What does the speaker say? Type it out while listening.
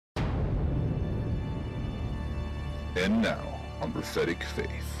And now, on Prophetic Faith.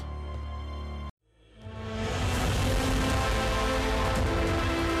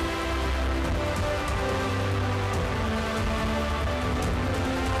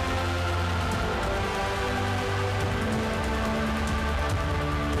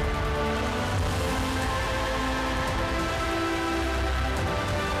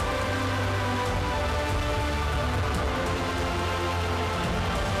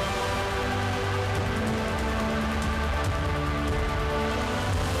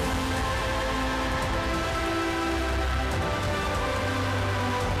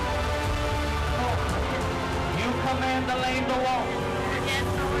 The lame to walk.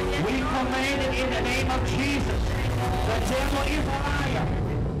 We command it in the name of Jesus. The devil is a liar.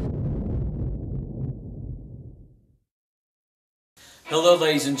 Hello,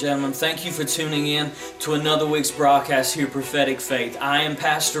 ladies and gentlemen. Thank you for tuning in to another week's broadcast here, Prophetic Faith. I am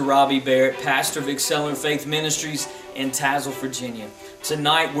Pastor Robbie Barrett, pastor of Excelling Faith Ministries in Tazewell, Virginia.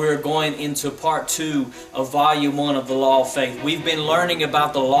 Tonight we're going into part 2 of volume 1 of the Law of Faith. We've been learning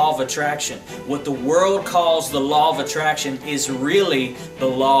about the law of attraction. What the world calls the law of attraction is really the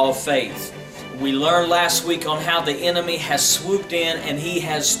law of faith. We learned last week on how the enemy has swooped in and he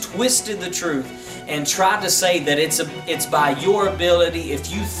has twisted the truth and tried to say that it's by your ability.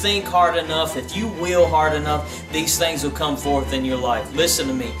 If you think hard enough, if you will hard enough, these things will come forth in your life. Listen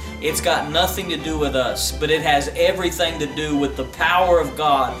to me. It's got nothing to do with us, but it has everything to do with the power of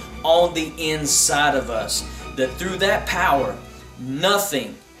God on the inside of us. That through that power,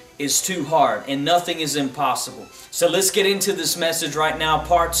 nothing is too hard and nothing is impossible. So let's get into this message right now,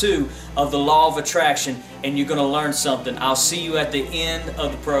 part 2 of the law of attraction, and you're going to learn something. I'll see you at the end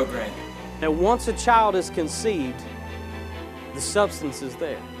of the program. Now, once a child is conceived, the substance is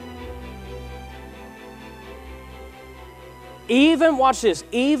there. Even, watch this,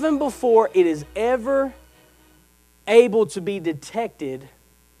 even before it is ever able to be detected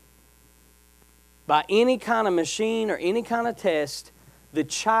by any kind of machine or any kind of test, the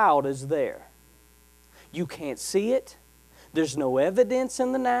child is there. You can't see it. There's no evidence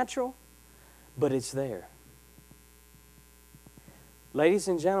in the natural, but it's there. Ladies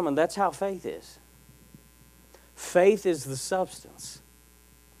and gentlemen, that's how faith is. Faith is the substance.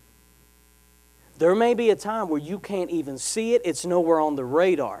 There may be a time where you can't even see it. It's nowhere on the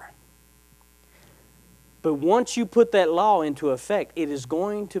radar. But once you put that law into effect, it is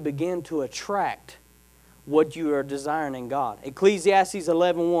going to begin to attract what you are desiring in God. Ecclesiastes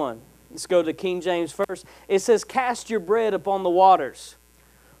 11:1. Let's go to King James first. It says, "Cast your bread upon the waters,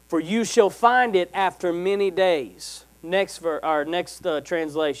 for you shall find it after many days." Next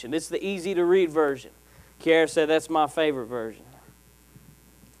translation. It's the easy to read version. Kiara said that's my favorite version.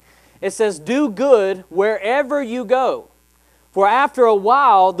 It says, "Do good wherever you go, for after a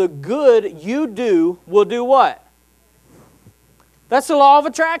while the good you do will do what?" That's the law of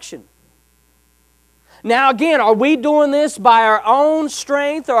attraction. Now again, are we doing this by our own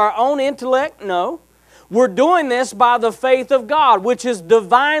strength or our own intellect? No. We're doing this by the faith of God, which is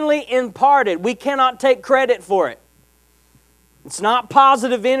divinely imparted. We cannot take credit for it. It's not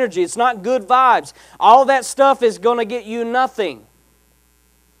positive energy. It's not good vibes. All that stuff is going to get you nothing.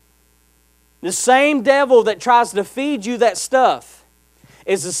 The same devil that tries to feed you that stuff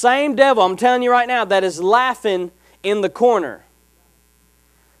is the same devil, I'm telling you right now, that is laughing in the corner.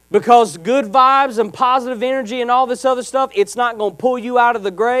 Because good vibes and positive energy and all this other stuff, it's not going to pull you out of the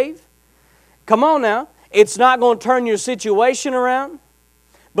grave. Come on now. It's not going to turn your situation around.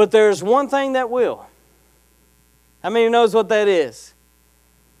 But there's one thing that will. How many knows what that is?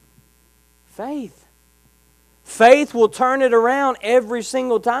 Faith. Faith will turn it around every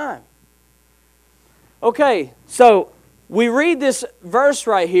single time. Okay, so we read this verse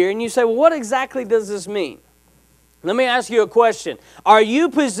right here and you say, well, what exactly does this mean? Let me ask you a question. Are you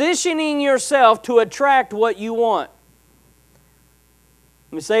positioning yourself to attract what you want?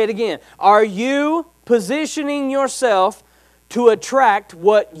 Let me say it again. Are you positioning yourself to attract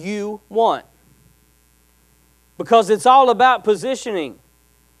what you want? Because it's all about positioning.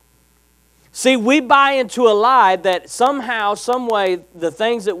 See, we buy into a lie that somehow, some way, the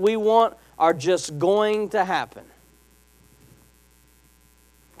things that we want are just going to happen.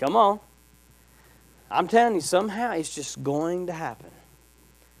 Come on. I'm telling you, somehow it's just going to happen.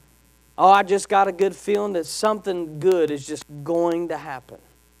 Oh, I just got a good feeling that something good is just going to happen.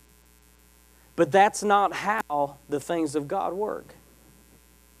 But that's not how the things of God work.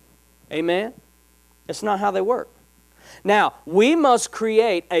 Amen? That's not how they work. Now, we must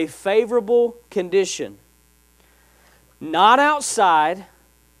create a favorable condition. Not outside,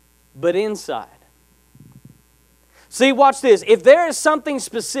 but inside. See, watch this. If there is something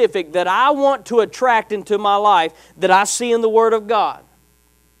specific that I want to attract into my life that I see in the Word of God,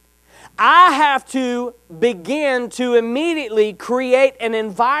 I have to begin to immediately create an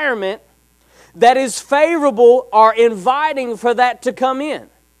environment that is favorable or inviting for that to come in.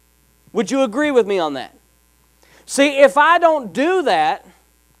 Would you agree with me on that? See, if I don't do that,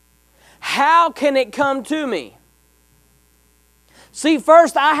 how can it come to me? See,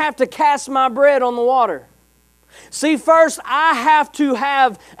 first I have to cast my bread on the water. See, first I have to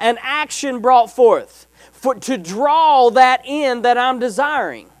have an action brought forth to draw that in that I'm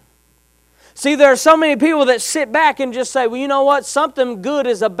desiring. See, there are so many people that sit back and just say, well, you know what? Something good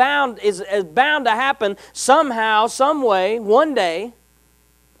is bound to happen somehow, some way, one day.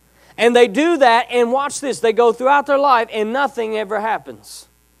 And they do that, and watch this. They go throughout their life, and nothing ever happens.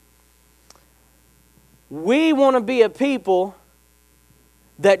 We want to be a people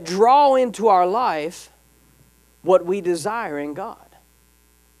that draw into our life what we desire in God.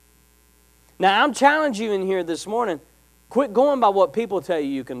 Now, I'm challenging you in here this morning. Quit going by what people tell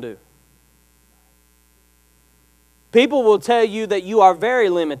you can do. People will tell you that you are very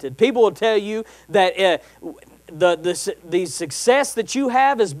limited. People will tell you that the success that you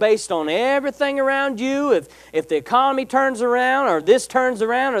have is based on everything around you. If the economy turns around, or this turns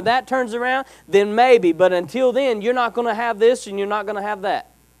around, or that turns around, then maybe. But until then, you're not going to have this and you're not going to have that.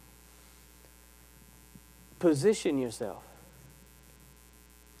 Position yourself.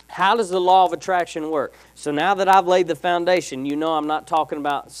 How does the law of attraction work? So now that I've laid the foundation, you know I'm not talking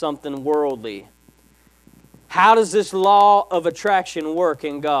about something worldly. How does this law of attraction work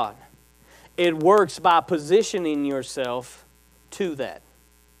in God? It works by positioning yourself to that.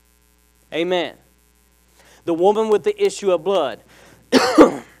 Amen. The woman with the issue of blood,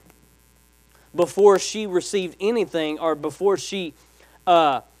 before she received anything, or before she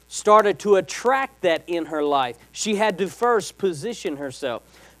started to attract that in her life, she had to first position herself.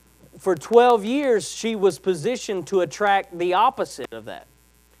 For 12 years, she was positioned to attract the opposite of that.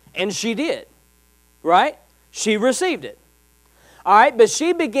 And she did. Right? She received it. All right, but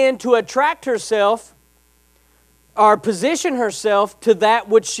she began to attract herself or position herself to that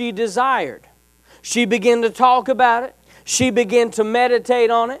which she desired. She began to talk about it. She began to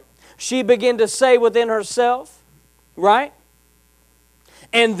meditate on it. She began to say within herself, right?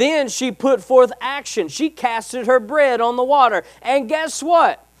 And then she put forth action. She casted her bread on the water. And guess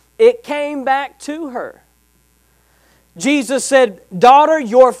what? It came back to her. Jesus said, daughter,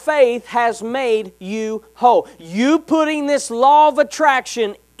 your faith has made you whole. You putting this law of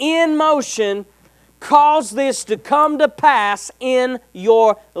attraction in motion caused this to come to pass in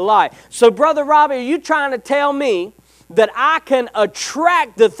your life. So, Brother Robbie, are you trying to tell me that I can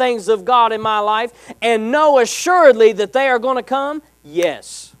attract the things of God in my life and know assuredly that they are going to come?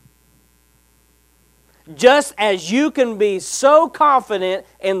 Yes. Just as you can be so confident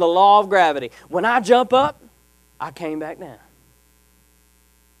in the law of gravity. When I jump up, I came back down.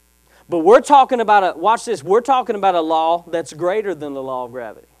 But we're talking about watch this, we're talking about a law that's greater than the law of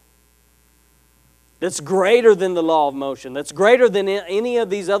gravity. That's greater than the law of motion. That's greater than any of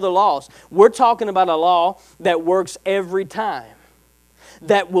these other laws. We're talking about a law that works every time.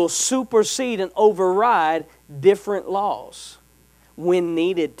 That will supersede and override different laws when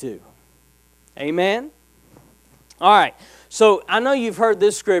needed to. Amen? All right. So I know you've heard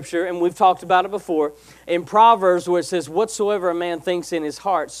this scripture, and we've talked about it before, in Proverbs where it says, whatsoever a man thinks in his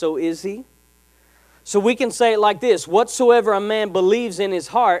heart, so is he. So we can say it like this, whatsoever a man believes in his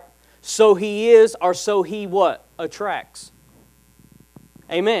heart, so he is, or so he what? Attracts.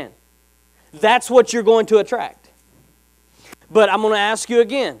 Amen. That's what you're going to attract. But I'm going to ask you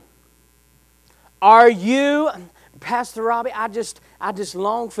again, are you... Pastor Robbie, I just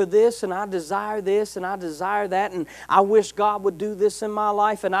long for this, and I desire this, and I desire that, and I wish God would do this in my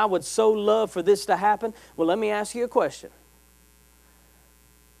life, and I would so love for this to happen. Well, let me ask you a question.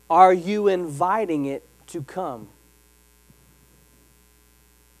 Are you inviting it to come?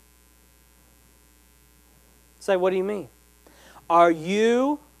 Say, what do you mean? Are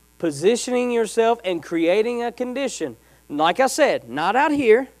you positioning yourself and creating a condition? Like I said, not out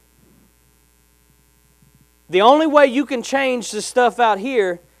here. The only way you can change the stuff out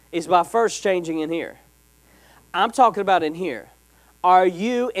here is by first changing in here. I'm talking about in here. Are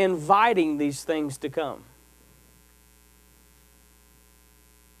you inviting these things to come?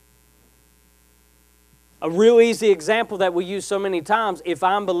 A real easy example that we use so many times, if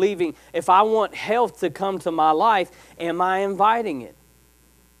I'm believing, if I want health to come to my life, am I inviting it?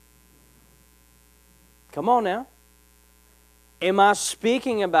 Come on now. Am I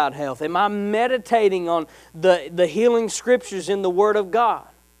speaking about health? Am I meditating on the healing scriptures in the Word of God?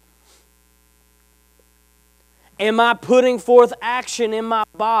 Am I putting forth action in my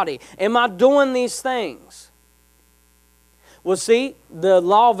body? Am I doing these things? Well, see, the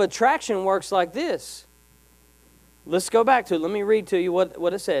law of attraction works like this. Let's go back to it. Let me read to you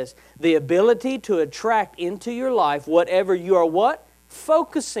what it says. The ability to attract into your life whatever you are what?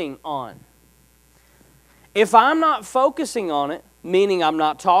 Focusing on. If I'm not focusing on it, meaning I'm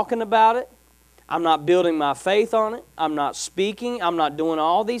not talking about it, I'm not building my faith on it, I'm not speaking, I'm not doing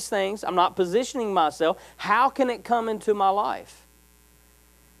all these things, I'm not positioning myself, how can it come into my life?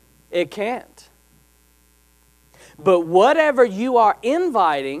 It can't. But whatever you are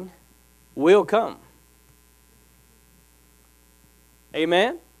inviting will come.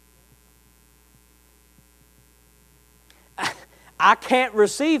 Amen? I can't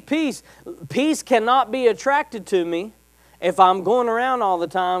receive peace. Peace cannot be attracted to me if I'm going around all the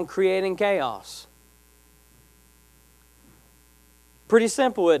time creating chaos. Pretty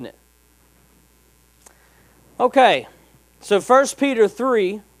simple, isn't it? Okay, so 1 Peter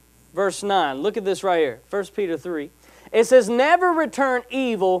 3, verse 9. Look at this right here. 1 Peter 3. It says, never return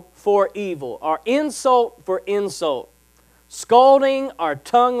evil for evil, or insult for insult, scolding, or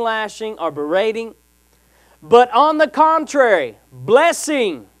tongue lashing, or berating. But on the contrary,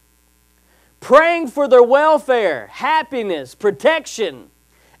 blessing, praying for their welfare, happiness, protection,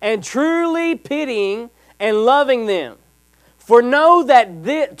 and truly pitying and loving them. For know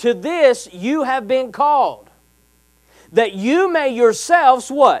that to this you have been called, that you may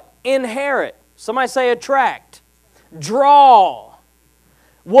yourselves what? Inherit. Somebody say attract. Draw.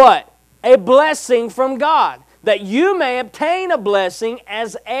 What? A blessing from God, that you may obtain a blessing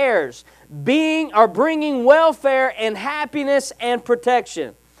as heirs, bringing welfare and happiness and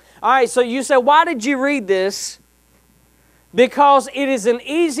protection. All right, so you say, why did you read this? Because it is an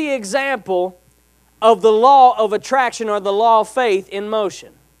easy example of the law of attraction or the law of faith in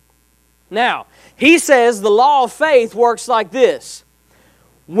motion. Now, he says the law of faith works like this.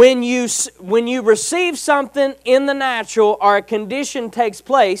 When you receive something in the natural or a condition takes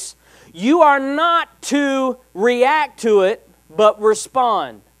place, you are not to react to it, but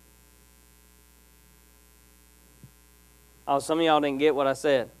respond. Oh, some of y'all didn't get what I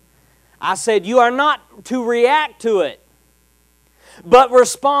said. I said you are not to react to it, but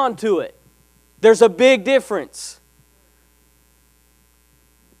respond to it. There's a big difference.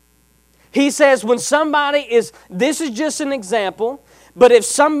 He says when somebody is, this is just an example, but if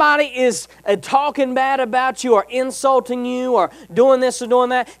somebody is talking bad about you or insulting you or doing this or doing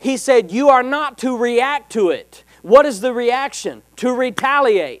that, he said you are not to react to it. What is the reaction? To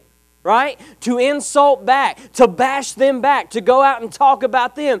retaliate. Right? To insult back, to bash them back, to go out and talk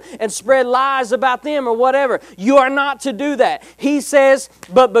about them and spread lies about them or whatever. You are not to do that. He says,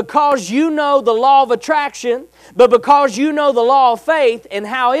 but because you know the law of attraction, but because you know the law of faith and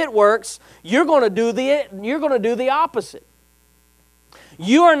how it works, you're going to do the opposite.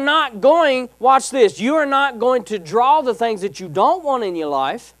 You are not going, watch this, you are not going to draw the things that you don't want in your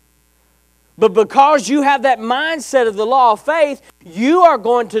life. But because you have that mindset of the law of faith, you are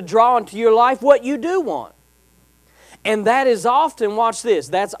going to draw into your life what you do want. And that is often, watch this,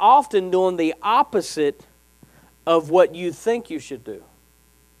 that's often doing the opposite of what you think you should do.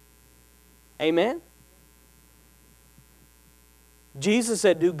 Amen? Jesus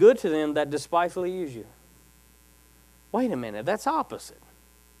said, do good to them that despitefully use you. Wait a minute, that's opposite.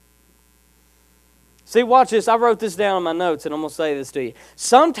 See, watch this. I wrote this down in my notes, and I'm going to say this to you.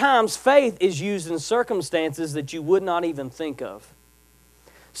 Sometimes faith is used in circumstances that you would not even think of.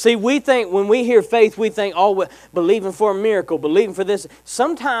 See, we think, when we hear faith, we think, oh, believing for a miracle, believing for this.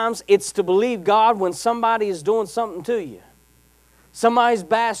 Sometimes it's to believe God when somebody is doing something to you. Somebody's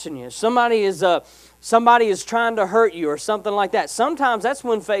bashing you. Somebody is trying to hurt you or something like that. Sometimes that's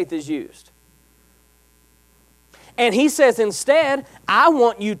when faith is used. And he says, instead, I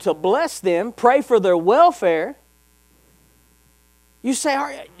want you to bless them, pray for their welfare. You say,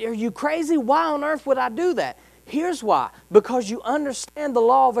 are you crazy? Why on earth would I do that? Here's why. Because you understand the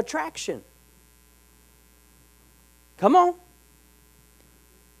law of attraction. Come on.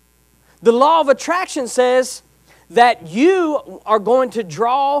 The law of attraction says that you are going to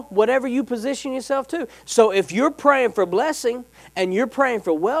draw whatever you position yourself to. So if you're praying for blessing and you're praying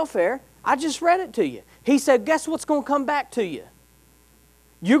for welfare, I just read it to you. He said, guess what's going to come back to you?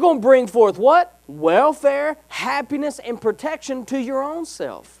 You're going to bring forth what? Welfare, happiness, and protection to your own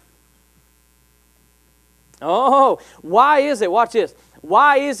self. Oh, why is it? Watch this.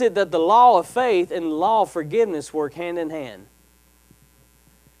 Why is it that the law of faith and the law of forgiveness work hand in hand?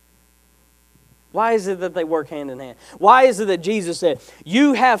 Why is it that they work hand in hand? Why is it that Jesus said,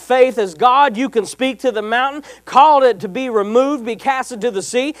 you have faith as God, you can speak to the mountain, call it to be removed, be cast into the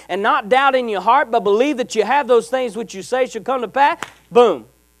sea, and not doubt in your heart, but believe that you have those things which you say shall come to pass? Boom.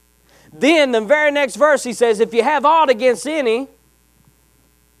 Then the very next verse he says, if you have aught against any,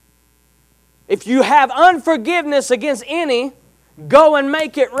 if you have unforgiveness against any, go and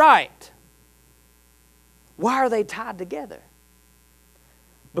make it right. Why are they tied together?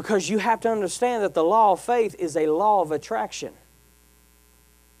 Because you have to understand that the law of faith is a law of attraction.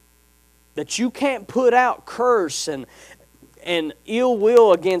 That you can't put out curse and ill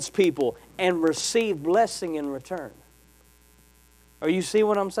will against people and receive blessing in return. Are you see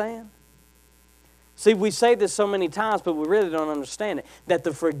what I'm saying? See, we say this so many times, but we really don't understand it. That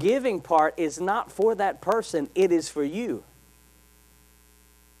the forgiving part is not for that person, it is for you.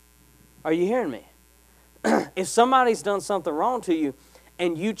 Are you hearing me? If somebody's done something wrong to you,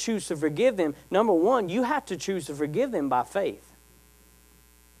 and you choose to forgive them, number one, you have to choose to forgive them by faith.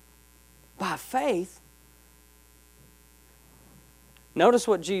 By faith. Notice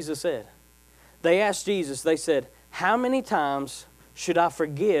what Jesus said. They asked Jesus, they said, how many times should I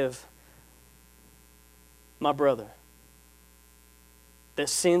forgive my brother that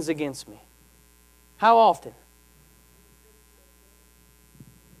sins against me? How often?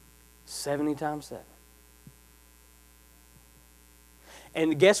 70 times 7.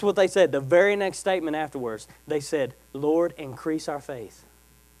 And guess what they said? The very next statement afterwards, they said, Lord, increase our faith.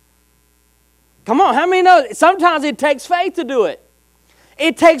 Come on, how many know? Sometimes it takes faith to do it.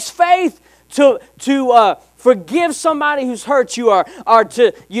 It takes faith to forgive somebody who's hurt you or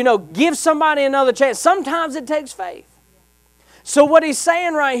to, give somebody another chance. Sometimes it takes faith. So what he's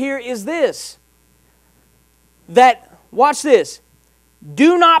saying right here is this, that, watch this,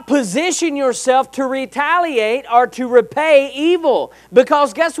 do not position yourself to retaliate or to repay evil.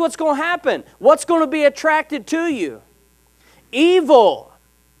 Because guess what's going to happen? What's going to be attracted to you? Evil,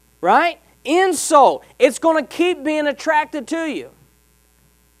 right? Insult. It's going to keep being attracted to you.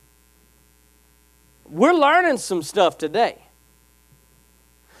 We're learning some stuff today.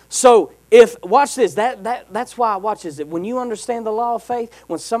 So watch this, that's why, watch this, when you understand the law of faith,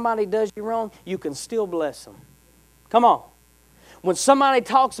 when somebody does you wrong, you can still bless them. Come on. When somebody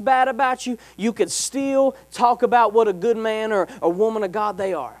talks bad about you, you can still talk about what a good man or a woman of God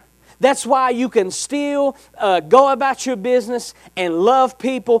they are. That's why you can still go about your business and love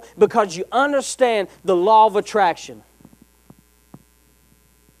people, because you understand the law of attraction.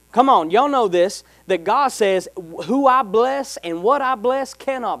 Come on, y'all know this, that God says, who I bless and what I bless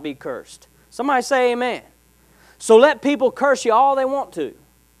cannot be cursed. Somebody say amen. So let people curse you all they want to.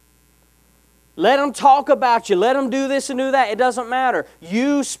 Let them talk about you. Let them do this and do that. It doesn't matter.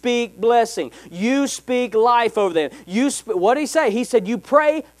 You speak blessing. You speak life over them. What did he say? He said, you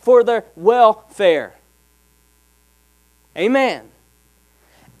pray for their welfare. Amen.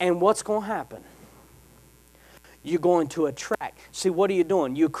 And what's going to happen? You're going to attract. See, what are you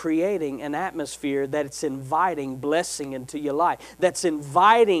doing? You're creating an atmosphere that's inviting blessing into your life. That's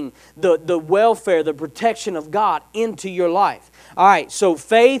inviting the welfare, the protection of God into your life. All right, so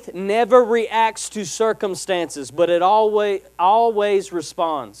faith never reacts to circumstances, but it always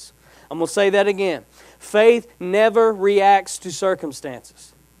responds. I'm going to say that again. Faith never reacts to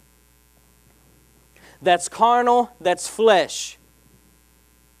circumstances. That's carnal, that's flesh.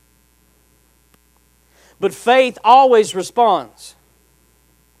 But faith always responds.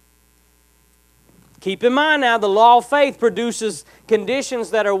 Keep in mind now, the law of faith produces conditions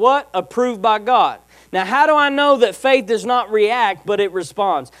that are what? Approved by God. Now, how do I know that faith does not react, but it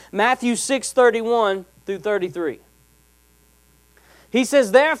responds? Matthew 6:31 through 33. He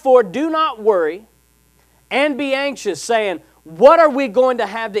says, therefore, do not worry and be anxious, saying, what are we going to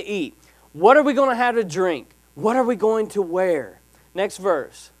have to eat? What are we going to have to drink? What are we going to wear? Next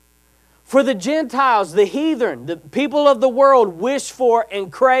verse. For the Gentiles, the heathen, the people of the world wish for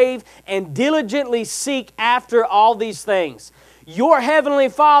and crave and diligently seek after all these things. Your heavenly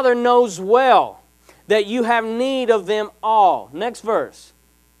Father knows well that you have need of them all. Next verse.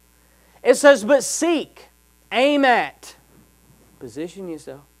 It says, but seek, aim at, position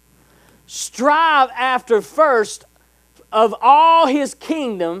yourself, strive after first of all His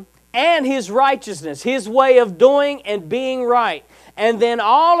kingdom and His righteousness, His way of doing and being right. And then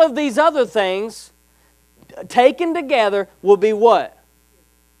all of these other things taken together will be what?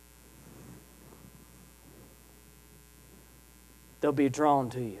 They'll be drawn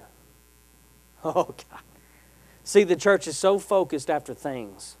to you. Oh, God. See, the church is so focused after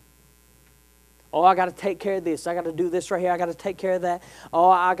things. Oh, I got to take care of this. I got to do this right here. I got to take care of that. Oh,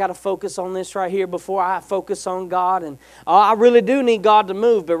 I got to focus on this right here before I focus on God. And oh, I really do need God to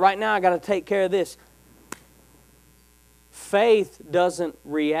move, but right now I got to take care of this. Faith doesn't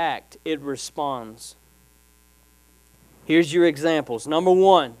react, it responds. Here's your examples. Number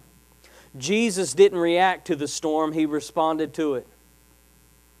one, Jesus didn't react to the storm, He responded to it.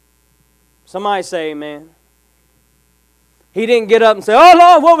 Somebody say amen. He didn't get up and say, oh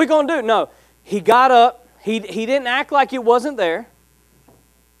Lord, what are we going to do? No. He got up. He didn't act like it wasn't there.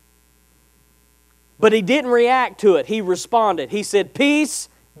 But He didn't react to it. He responded. He said, peace,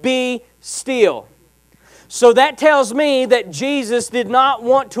 be still. So that tells me that Jesus did not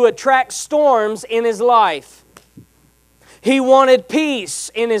want to attract storms in His life. He wanted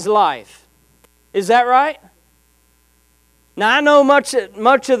peace in His life. Is that right? Now I know much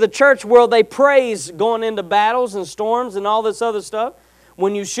of the church world, they praise going into battles and storms and all this other stuff.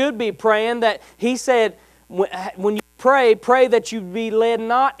 When you should be praying that He said, when you pray that you be led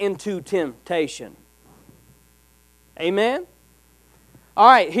not into temptation. Amen? All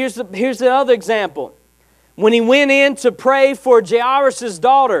right, here's the other example. When He went in to pray for Jairus'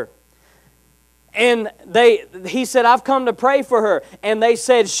 daughter, and He said, I've come to pray for her. And they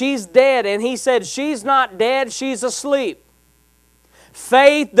said, she's dead. And He said, she's not dead, she's asleep.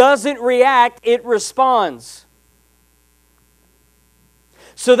 Faith doesn't react, it responds.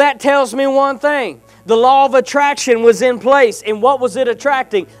 So that tells me one thing. The law of attraction was in place. And what was it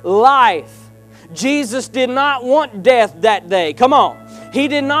attracting? Life. Jesus did not want death that day. Come on. He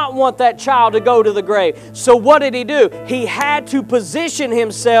did not want that child to go to the grave. So what did He do? He had to position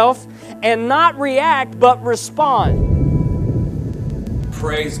Himself and not react, but respond.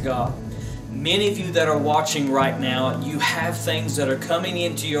 Praise God. Many of you that are watching right now, you have things that are coming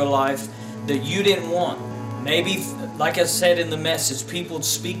into your life that you didn't want. Maybe, like I said in the message, people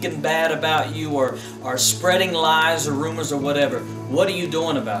speaking bad about you or spreading lies or rumors or whatever. What are you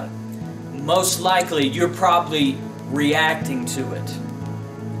doing about it? Most likely, you're probably reacting to it.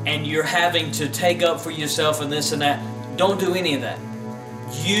 And you're having to take up for yourself and this and that. Don't do any of that.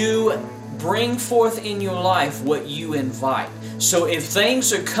 You bring forth in your life what you invite. So if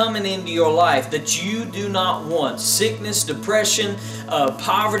things are coming into your life that you do not want, sickness, depression,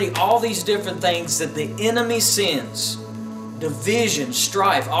 poverty, all these different things that the enemy sends, division,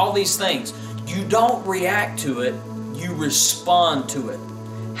 strife, all these things, you don't react to it, you respond to it.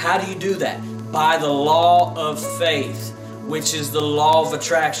 How do you do that? By the law of faith, which is the law of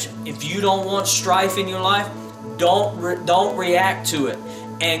attraction. If you don't want strife in your life, don't react to it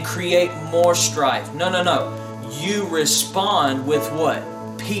and create more strife. No. You respond with what?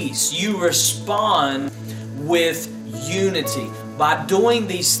 Peace. You respond with unity. By doing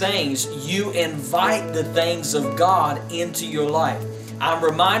these things, you invite the things of God into your life. I'm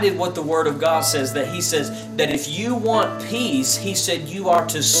reminded what the Word of God says, that He says that if you want peace, He said you are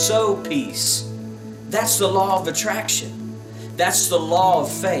to sow peace. That's the law of attraction. That's the law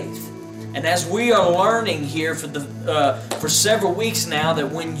of faith. And as we are learning here for several weeks now,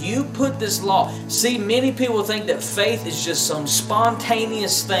 that when you put this law, see, many people think that faith is just some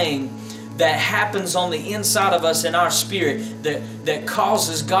spontaneous thing that happens on the inside of us in our spirit that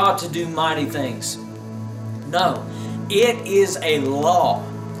causes God to do mighty things. No, it is a law.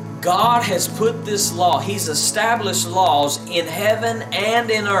 God has put this law, He's established laws in heaven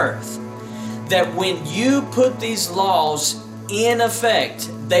and in earth, that when you put these laws in effect,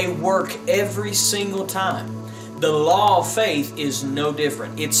 they work every single time. The law of faith is no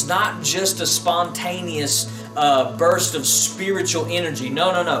different. It's not just a spontaneous burst of spiritual energy.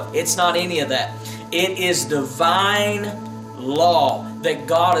 No. It's not any of that. It is divine law that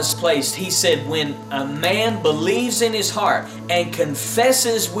God has placed. He said when a man believes in his heart and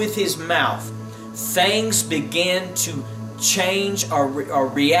confesses with his mouth, things begin to change or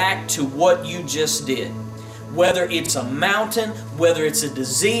react to what you just did. Whether it's a mountain, whether it's a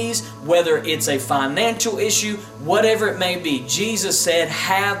disease, whether it's a financial issue, whatever it may be, Jesus said,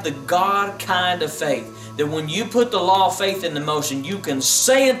 have the God kind of faith. That when you put the law of faith into motion, you can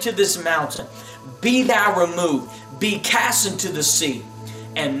say unto this mountain, be thou removed, be cast into the sea,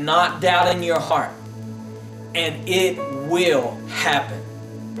 and not doubt in your heart. And it will happen.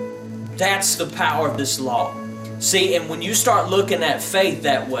 That's the power of this law. See, and when you start looking at faith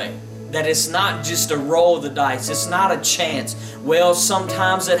that way, that it's not just a roll of the dice. It's not a chance. Well,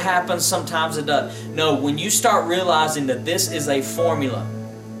 sometimes it happens, sometimes it doesn't. No, when you start realizing that this is a formula,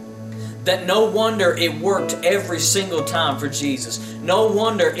 that no wonder it worked every single time for Jesus. No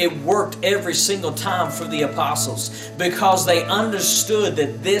wonder it worked every single time for the apostles, because they understood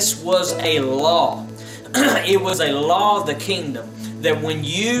that this was a law. It was a law of the kingdom. that when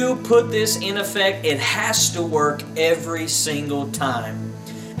you put this in effect, it has to work every single time.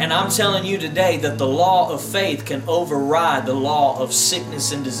 And I'm telling you today that the law of faith can override the law of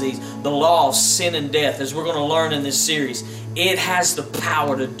sickness and disease, the law of sin and death, as we're going to learn in this series. It has the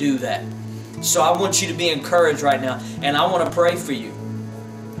power to do that. So I want you to be encouraged right now, and I want to pray for you.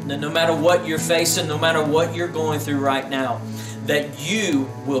 That no matter what you're facing, no matter what you're going through right now, that you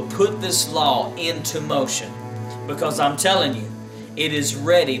will put this law into motion. Because I'm telling you, it is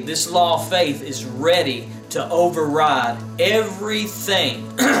ready. This law of faith is ready to override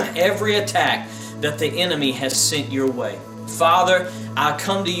everything, every attack that the enemy has sent your way. Father, I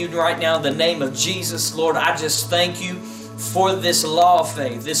come to you right now in the name of Jesus. Lord, I just thank you for this law of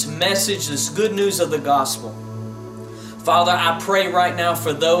faith, this message, this good news of the gospel. Father, I pray right now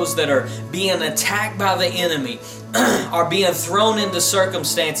for those that are being attacked by the enemy, are being thrown into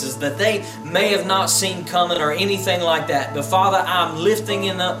circumstances that they may have not seen coming or anything like that. But Father, I'm lifting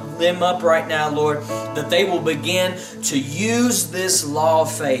them up right now, Lord, that they will begin to use this law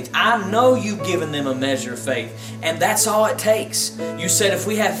of faith. I know you've given them a measure of faith, and that's all it takes. You said if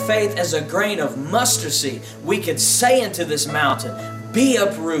we have faith as a grain of mustard seed, we could say unto this mountain, be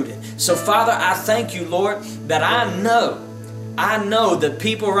uprooted. So Father, I thank you, Lord, that I know that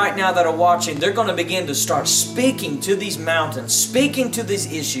people right now that are watching, they're going to begin to start speaking to these mountains, speaking to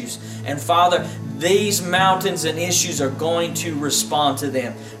these issues. And Father, these mountains and issues are going to respond to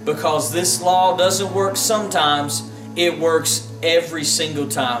them, because this law doesn't work sometimes, it works every single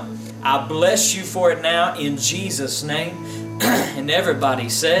time. I bless you for it now in Jesus' name. And everybody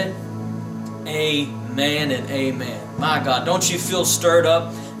said, amen and amen. My God, don't you feel stirred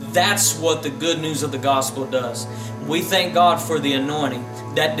up? That's what the good news of the gospel does. We thank God for the anointing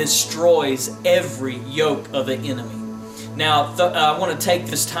that destroys every yoke of the enemy. Now, I want to take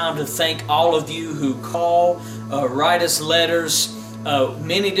this time to thank all of you who call, write us letters,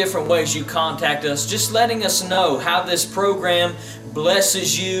 many different ways you contact us, just letting us know how this program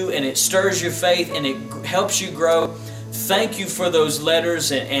blesses you and it stirs your faith and it helps you grow. Thank you for those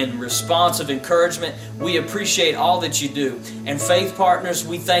letters and response of encouragement. We appreciate all that you do. And Faith Partners,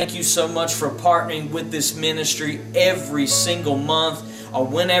 we thank you so much for partnering with this ministry every single month or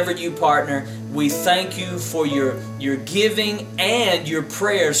whenever you partner. We thank you for your giving and your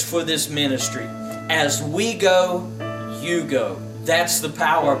prayers for this ministry. As we go, you go. That's the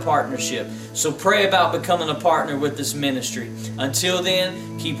power of partnership. So pray about becoming a partner with this ministry. Until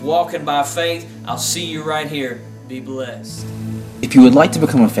then, keep walking by faith. I'll see you right here. Be blessed. If you would like to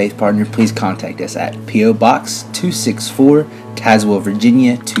become a faith partner, please contact us at P.O. Box 264, Tazewell,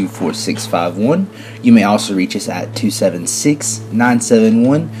 Virginia 24651. You may also reach us at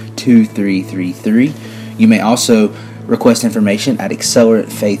 276-971-2333. You may also request information at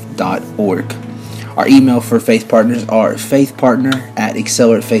acceleratefaith.org. Our email for faith partners are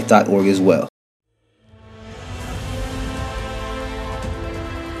faithpartner@acceleratefaith.org as well.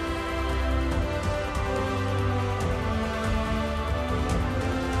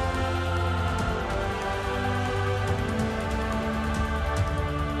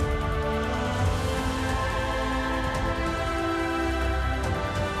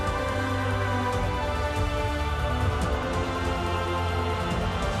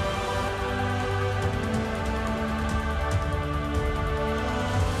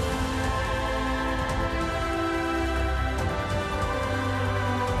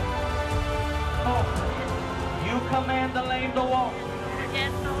 You command the lame to walk.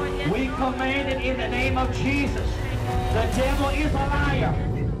 Yes, Lord. Yes, We Lord. command it in the name of Jesus. The devil is a liar.